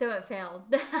 Well, So it failed.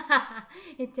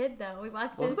 It did though. We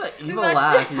watched what it. was that we evil watched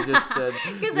laugh it- you just did?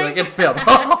 'Cause You're I- like, it failed.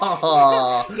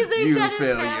 they You said it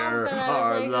failed, failure. but I was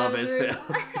Our like, love that is was rude.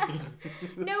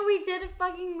 failed. No, we did a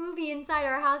fucking movie inside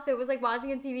our house, so it was like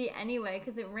watching a TV anyway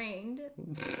because it rained.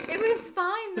 It was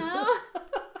fine though.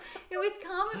 It was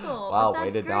comical. Wow, but way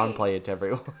that's to great. downplay it to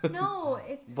everyone. No,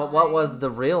 it's But fine. what was the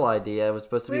real idea? It was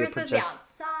supposed to We be were a supposed to be projector.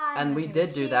 outside. And it we was gonna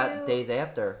did be do that cute. days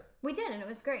after. We did, and it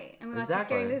was great. And we watched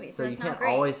Exactly. a scary movie, so you that's can't not great.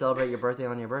 always celebrate your birthday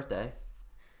on your birthday.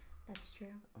 That's true.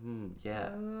 Yeah.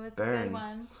 Oh, it's a Burn. good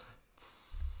one.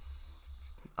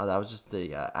 Oh, that was just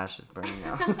the ashes burning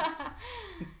out.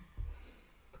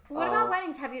 What about Oh.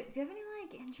 weddings? Do you have any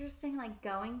like interesting like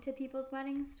going to people's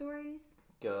wedding stories?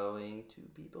 Going to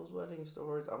people's wedding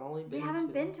stories. I've only been. We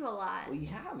haven't been to a lot. We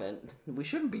haven't. We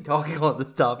shouldn't be talking on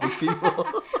this topic, people.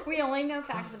 We only know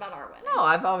facts about our wedding. No,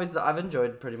 I've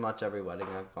enjoyed pretty much every wedding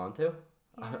I've gone to.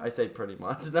 Yeah. I say pretty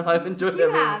much. No, I've enjoyed You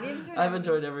every. have. You've enjoyed I've every-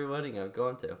 enjoyed every wedding I've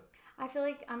gone to. I feel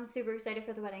like I'm super excited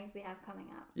for the weddings we have coming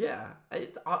up. Yeah,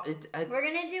 it's We're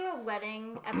gonna do a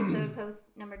wedding episode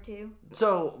post number 2.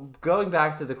 So, going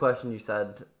back to the question you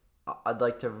said, I'd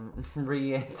like to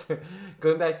re-answer.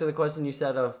 Going back to the question you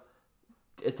said of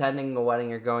attending a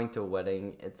wedding or going to a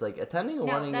wedding, it's like attending a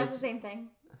No, wedding that's is... the same thing.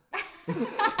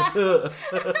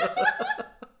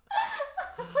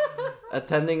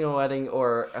 Attending a wedding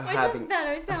or Which having... one's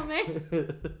better? Tell me.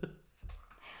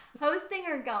 Hosting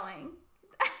or going?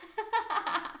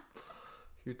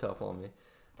 You're tough on me.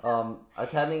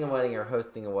 Attending a wedding or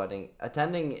hosting a wedding.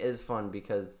 Attending is fun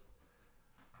because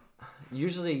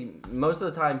usually, most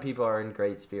of the time, people are in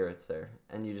great spirits there,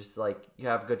 and you just you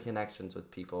have good connections with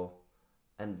people,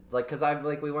 and because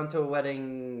we went to a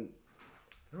wedding.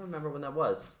 I don't remember when that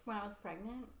was. When I was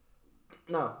pregnant?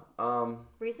 No.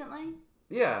 Recently?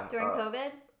 Yeah. During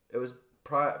COVID? It was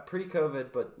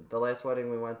pre-COVID, but the last wedding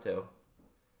we went to.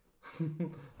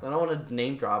 I don't want to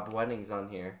name drop weddings on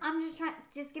here. I'm just trying.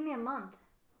 Just give me a month.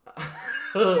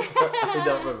 I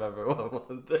don't remember what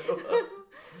month it was.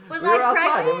 Was We were I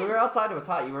outside. pregnant? We were outside. It was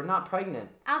hot. You were not pregnant.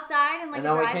 Outside and like And a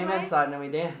then we driveway? came inside and then we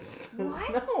danced.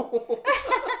 What? No.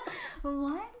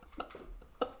 What?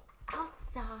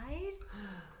 Outside?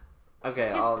 Okay,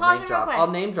 Just I'll pause name it drop. real quick.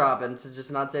 I'll name drop and to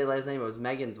just not say last name. It was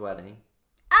Megan's wedding.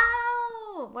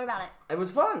 Oh! What about it? It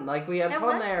was fun. We had It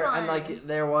fun was there, fun. and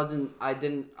there wasn't. I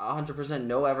didn't 100%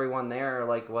 know everyone there.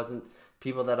 Wasn't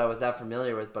people that I was that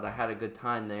familiar with, but I had a good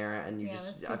time there, and Yeah,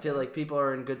 that's I feel like people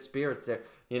are in good spirits there.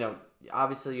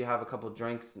 Obviously you have a couple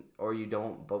drinks or you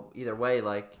don't, but either way,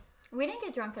 We didn't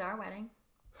get drunk at our wedding.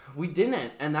 we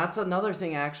didn't, and that's another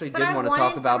thing I actually But did I want to wanted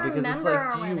talk to about because it's remember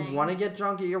our do you wedding. want to get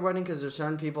drunk at your wedding? Because there's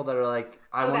certain people that are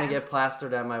I want to Okay. get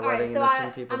plastered at my All right, wedding, so and there's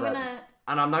some people I'm that, gonna...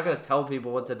 and I'm not gonna tell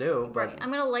people what to do, but Right. I'm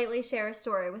going to lightly share a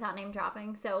story without name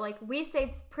dropping. So, we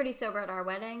stayed pretty sober at our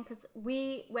wedding because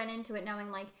we went into it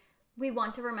knowing, we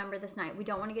want to remember this night. We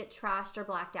don't want to get trashed or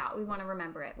blacked out. We want to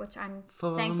remember it, which I'm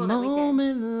thankful that we did.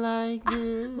 moment like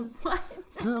this, What?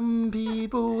 some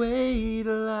people wait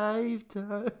a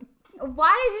lifetime.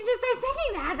 Why did you just start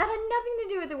singing that? That had nothing to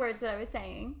do with the words that I was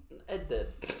saying. It did.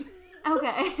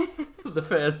 Okay. The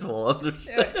fans will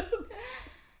understand. Sure.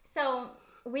 So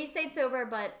we stayed sober,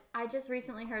 but I just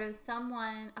recently heard of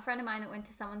a friend of mine that went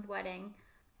to someone's wedding,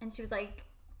 and she was like,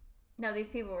 no, these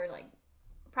people were like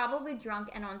probably drunk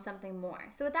and on something more.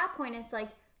 So at that point, it's like,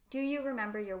 do you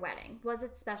remember your wedding? Was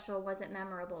it special? Was it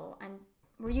memorable? And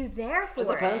were you there for it?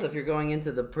 It depends if you're going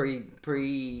into the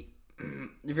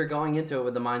if you're going into it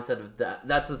with the mindset of that.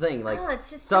 That's the thing. Like, it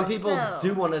just some sucks, people though.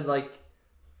 do want to like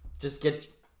just get.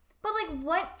 But like,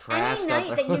 what? Trashed Any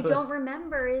night up. that you don't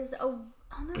remember is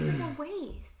almost like a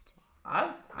waste.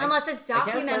 Unless it's I can't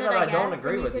say documented, that I I don't guess,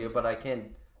 agree and with could- you, but I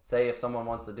can say if someone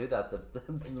wants to do that,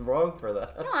 that's wrong for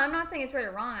that. No, I'm not saying it's right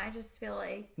or wrong. I just feel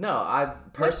like No, I What's the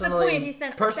personally, point if you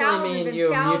spent personally, me thousands and and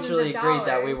you thousands mutually of agreed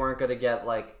that we dollars? weren't going to get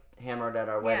like hammered at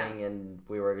our wedding, and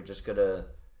we were just going to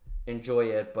enjoy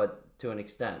it, but to an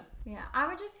extent. yeah, I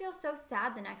would just feel so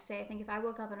sad the next day. I think if I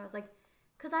woke up and it was like,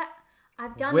 because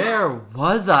I've done Where that.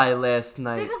 was I last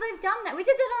night? Because I've done that. We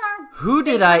did that on our Who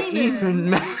fake did I honeymoon. even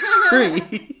marry?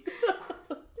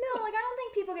 No, like I don't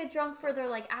think people get drunk for their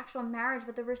like actual marriage,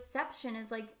 but the reception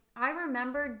is like I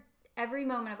remembered every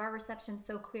moment of our reception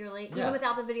so clearly, even Yes.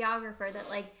 without the videographer. That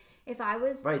like if I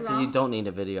was Right, drunk, so you don't need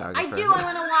a videographer. I do. I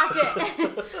want to watch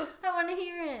it. I want to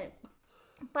hear it.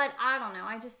 But I don't know.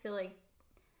 I just feel like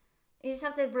you just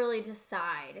have to really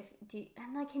decide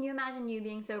and like, can you imagine you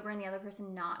being sober and the other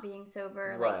person not being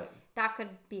sober? Like Right. that could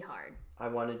be hard. I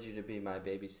wanted you to be my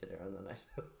babysitter on the night.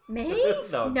 Me?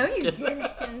 No, I'm No, just you kidding.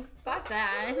 didn't. Fuck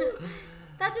that.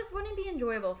 That just wouldn't be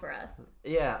enjoyable for us.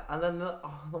 Yeah, and then the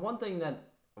one thing that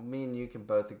me and you can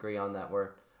both agree on that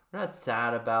we're not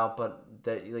sad about, but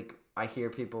that like I hear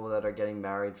people that are getting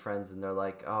married, friends, and they're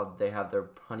like, oh, they have their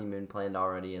honeymoon planned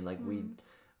already, and like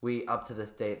we up to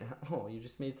this date. Oh, you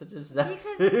just made such a sad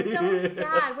Because it's so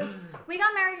sad. Which we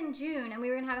got married in June and we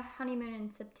were gonna have a honeymoon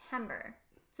in September.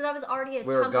 So that was already a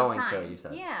We were chunk going of time. to, you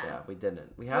said. Yeah. Yeah, we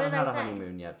didn't. We What haven't did had I a say?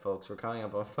 honeymoon yet, folks. We're coming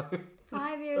up on 5 years.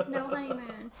 5 years, no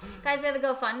honeymoon. Guys, we have a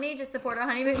GoFundMe. Just support our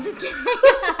honeymoon. Just kidding.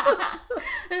 I'm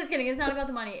just kidding. It's not about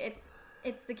the money.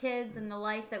 It's the kids and the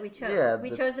life that we chose. Yeah,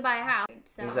 we chose to buy a house.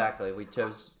 So Exactly. We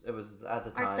chose, it was at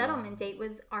the time. our settlement date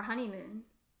was our honeymoon.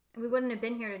 We wouldn't have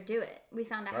been here to do it. We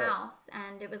found a Right. house,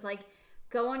 and it was like,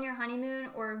 go on your honeymoon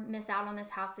or miss out on this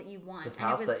house that you want. This And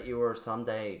house it was, that you were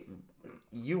someday,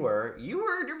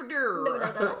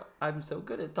 I'm so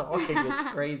good at talking,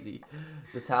 it's crazy.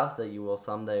 This house that you will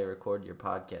someday record your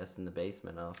podcast in the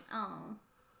basement of. Oh,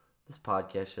 This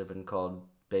podcast should have been called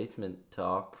Basement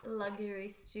Talk. luxury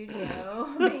studio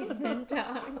basement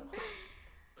talk.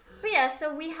 But yeah,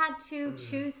 so we had to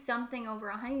choose something over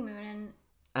a honeymoon,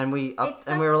 And we sucks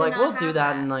and we were to like, not we'll do have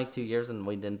that that. in like 2 years, and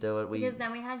we didn't do it. because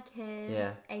then we had kids,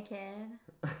 Yeah. a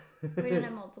kid. We didn't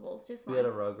have multiples, just We one.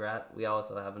 had a Rugrat. We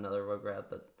also have another Rugrat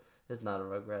that is not a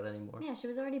Rugrat anymore. Yeah, she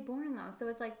was already born though, so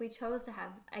it's like we chose to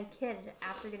have a kid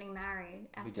after getting married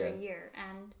after a did. year,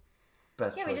 and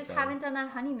Best yeah, we choice just ever. haven't done that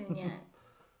honeymoon yet.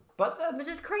 But that's Which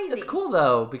is crazy. It's cool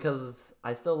though, because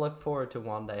I still look forward to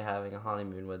one day having a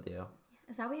honeymoon with you.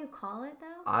 Is that what you call it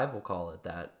though? I will call it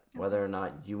that. Whether or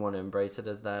not you want to embrace it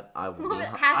as that, I will be.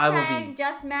 Hashtag I will be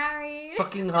just married.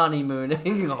 fucking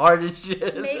honeymooning hard as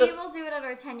shit. Maybe we'll do it at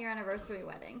our 10-year anniversary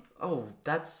wedding. Oh,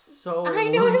 that's so I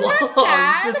know, isn't that long.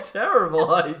 sad? It's a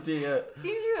terrible idea.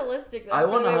 Seems realistic though. I for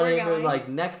want the a way we're honeymoon going. like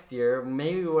next year.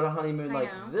 Maybe we want a honeymoon I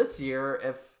like know. this year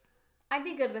if. I'd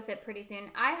be good with it pretty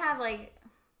soon. I have like,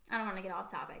 I don't want to get off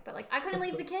topic, but like I couldn't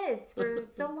leave the kids for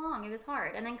so long. It was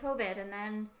hard, and then COVID, and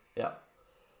then Yeah.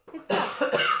 it's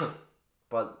tough.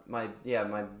 But one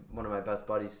of my best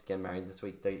buddies is getting married this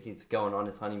week. He's going on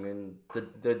his honeymoon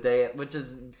the day, which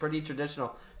is pretty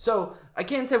traditional. So I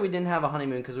can't say we didn't have a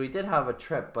honeymoon because we did have a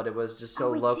trip, but it was just so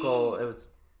Oh, we local. did. It was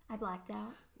I blacked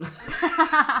out.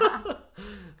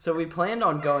 so we planned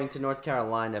on going to North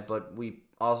Carolina, but we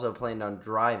also planned on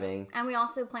driving. And we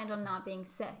also planned on not being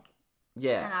sick.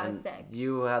 Yeah, And I was sick.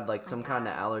 You had like some kind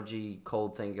of allergy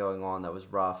cold thing going on that was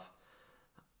rough.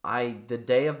 The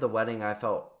day of the wedding, I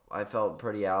felt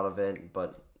pretty out of it,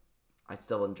 but I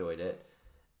still enjoyed it.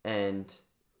 And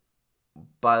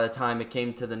by the time it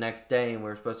came to the next day and we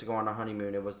were supposed to go on our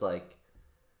honeymoon, it was like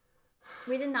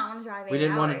We did not want to drive 8 hours. we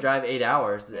didn't want to drive 8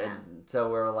 hours. Yeah. And so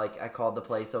we were like, I called the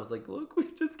place. I was like, look, we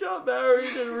just got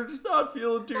married and we're just not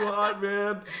feeling too hot,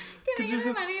 man. Can we get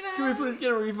our money back? Can we please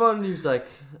get a refund? And he was like,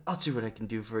 I'll see what I can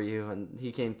do for you. And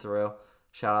he came through.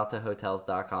 Shout out to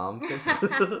Hotels.com.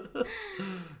 'cause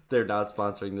they're not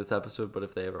sponsoring this episode, but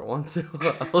if they ever want to,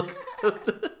 I'll accept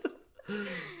it.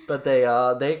 But they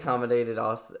accommodated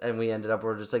us, and we ended up,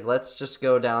 we're just like, let's just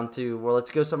go let's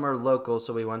go somewhere local.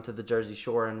 So we went to the Jersey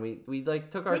Shore, and we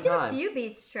like took our time. We did a few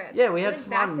beach trips. Yeah, we It had was fun.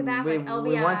 back to back, we like LBI.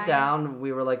 we went down.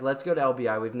 We were like, let's go to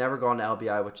LBI. We've never gone to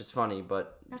LBI, which is funny,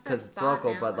 but That's our because it's spot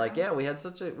local. now, But like, though. yeah, we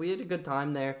had a good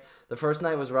time there. The first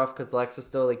night was rough because Lex was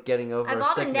still like getting over I her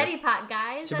bought sickness. a neti pot,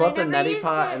 guys. She and I bought the never neti used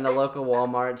pot it. in the local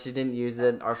Walmart. She didn't use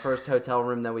it. Our first hotel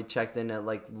room that we checked in at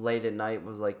like late at night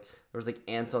was like there was like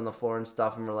ants on the floor and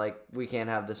stuff, and we're like, we can't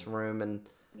have this room. And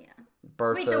Yeah.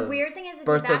 Bertha, Wait, the weird thing is,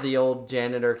 Bertha, the old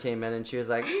janitor, came in and she was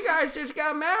like, "You guys just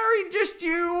got married. Just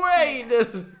you wait."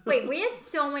 Wait, we had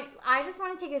so many. I just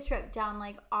want to take a trip down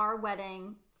like our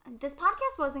wedding. This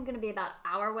podcast wasn't going to be about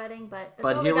our wedding, but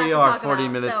that's all here we we got are, to talk 40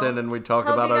 about. minutes So in, and we talk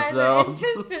hope about you guys ourselves. are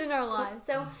interested in our lives.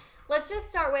 So let's just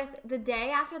start with the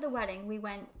day after the wedding. We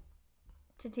went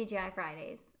to TGI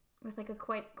Fridays with like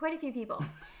quite a few people,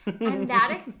 and that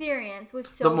experience was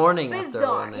so The morning after,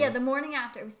 bizarre. wasn't it? Yeah, the morning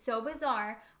after, it was so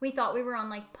bizarre. We thought we were on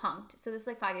like Punk'd. So this is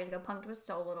like 5 years ago. Punk'd was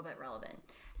still a little bit relevant.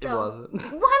 So, It wasn't.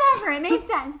 Whatever, it made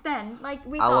sense then. Like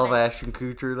we I thought love it. Ashton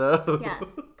Kutcher though. Yes,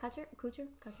 Kutcher.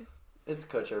 It's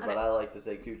Kutcher, but Okay. I like to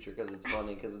say Kutcher because it's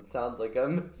funny because it sounds like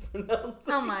I'm mispronouncing.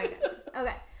 Oh my god.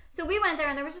 Okay. So we went there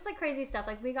and there was just like crazy stuff.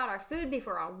 Like we got our food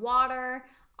before our water,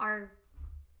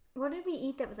 what did we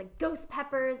eat that was like ghost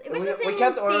peppers? It was just an we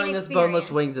kept insane ordering this experience.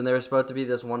 boneless wings, and they were supposed to be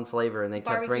this one flavor, and they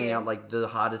kept bringing Barbecue. out like the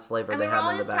hottest flavor And they we were have all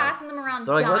in the just bag. passing them around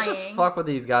They're like, dying let's just fuck with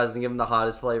these guys and give them the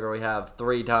hottest flavor we have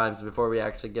 3 times before we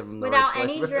actually give them the without right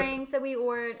any flavor. drinks that we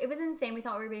ordered. It was insane. We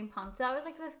thought we were being punked. So that was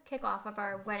like the kickoff of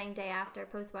our wedding day after,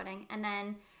 post-wedding. And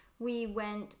then we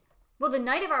went, the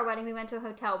night of our wedding, we went to a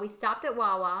hotel. We stopped at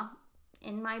Wawa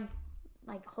in my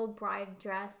like whole bride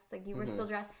dress. Like you were still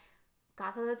dressed.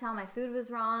 Got to the hotel. My food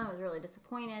was wrong. I was really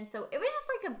disappointed. So it was just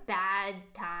like a bad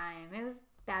time. It was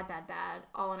bad,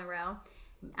 all in a row.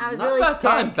 I was Not really bad sick.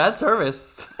 time, bad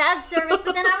service. Bad service,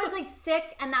 but then I was like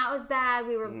sick, and that was bad.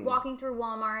 We were walking through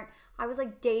Walmart. I was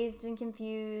like dazed and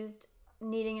confused,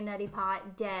 needing a neti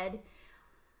pot, dead.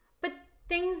 But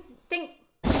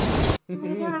oh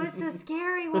my god, that was so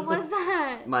scary. What was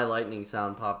that? My lightning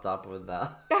sound popped up with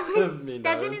that.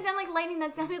 That didn't sound like lightning.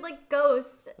 That sounded like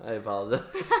ghosts. I apologize.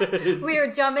 We were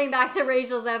jumping back to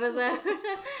Rachel's episode.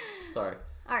 Sorry.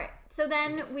 All right, so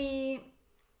then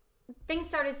things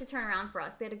started to turn around for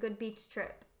us. We had a good beach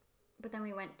trip, but then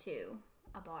we went to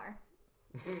a bar.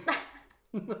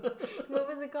 What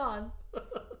was it called?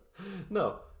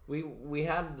 No, we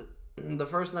had the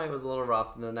first night was a little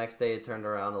rough, and the next day it turned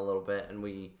around a little bit, and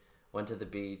we went to the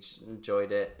beach,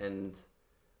 enjoyed it, and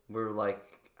we were like,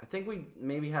 I think we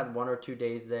maybe had 1 or 2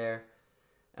 days there,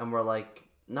 and we're like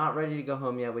not ready to go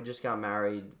home yet. We just got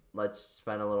married. Let's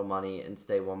spend a little money and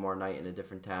stay one more night in a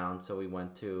different town. So we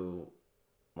went to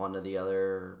one of the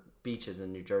other beaches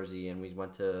in New Jersey, and we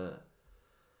went to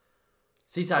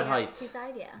Seaside Heights.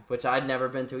 Seaside, yeah. Which I'd never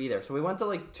been to either. So we went to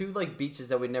like 2 like beaches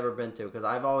that we'd never been to, because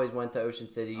I've always went to Ocean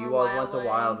City. You Or always went to Wildwood.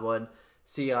 Wildwood.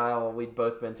 Sea Isle, we'd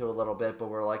both been to a little bit, but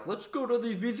we're like, let's go to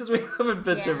these beaches we haven't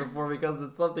been to Yeah. before because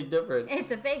it's something different. It's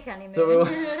a fake honeymoon. So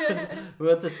we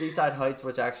went to Seaside Heights,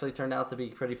 which actually turned out to be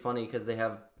pretty funny because they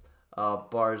have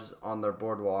bars on their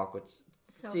boardwalk, which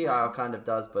So Sea fun. Isle kind of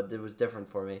does, but it was different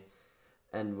for me.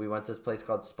 And we went to this place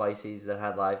called Spicy's that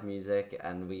had live music,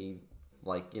 and we,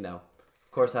 like, you know,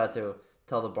 of course had to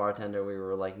tell the bartender we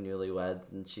were, like,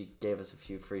 newlyweds, and she gave us a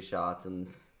few free shots, and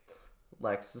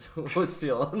Lex was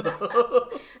feeling That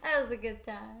was a good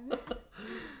time.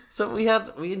 So we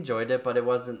enjoyed it, but it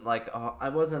wasn't, like, I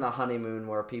wasn't a honeymoon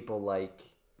where people, like,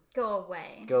 Go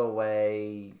away. go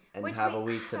away and have a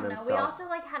week to I don't know. themselves. We also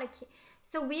like had a kid.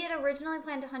 So we had originally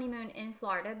planned a honeymoon in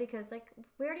Florida because like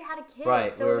we already had a kid,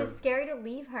 Right, so we it were- was scary to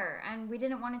leave her, and we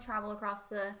didn't want to travel across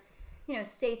the,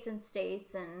 states,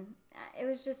 and it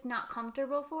was just not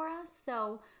comfortable for us.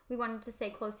 So we wanted to stay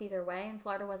close either way, and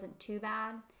Florida wasn't too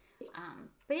bad.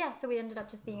 But yeah, so we ended up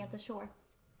just being at the shore.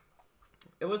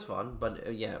 It was fun,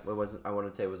 but yeah, it wasn't. I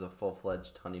wouldn't say it was a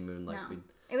full-fledged honeymoon like No. we.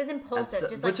 It was impulsive,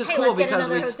 just like, which is hey, cool let's get because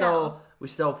another hotel. we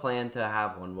still plan to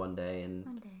have one day, and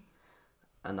One day.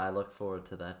 I look forward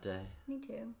to that day. Me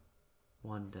too.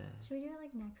 One day. Should we do it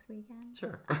like next weekend?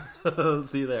 Sure.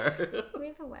 See you there. We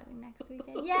have a wedding next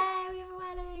weekend. Yay, we have a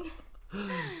wedding.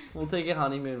 We'll take a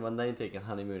honeymoon one day. Take a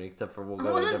honeymoon, except for we'll go.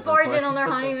 We'll to just different barge in places. on their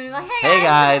honeymoon. Like, Hey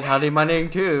guys, honeymooning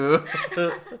too.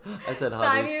 I said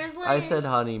honey. 5 years I late. said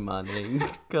honeymooning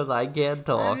because I can't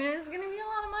talk. I mean, it's gonna be a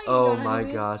lot of money. Oh to go on my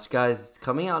honeymoon. gosh, guys!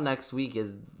 Coming out next week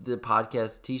is the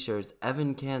podcast T-shirts.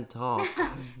 Evan can't talk.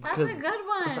 That's because a good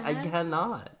one. I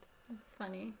cannot. That's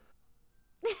funny.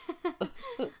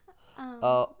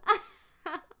 Oh.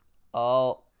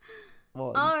 Oh.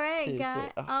 All right,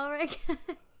 guys. All right, guys.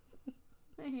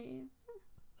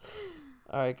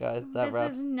 All right, guys, that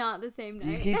wraps. This is not the same night.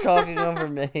 You keep talking over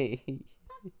me.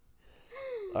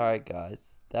 All right,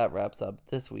 guys, that wraps up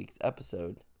this week's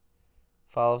episode.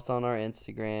 Follow us on our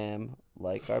Instagram,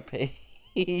 like our page.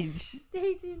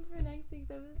 Stay tuned for next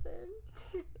week's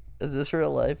episode. Is this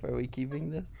real life? Are we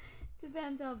keeping this?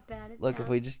 Depends how bad it Look, sounds. if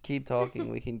we just keep talking,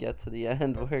 we can get to the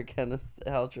end where Kenneth's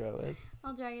outro is.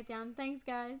 I'll drag it down. Thanks,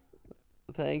 guys.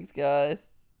 Thanks, guys.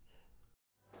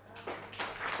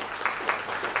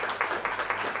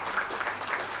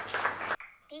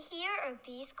 Be here or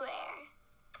be square.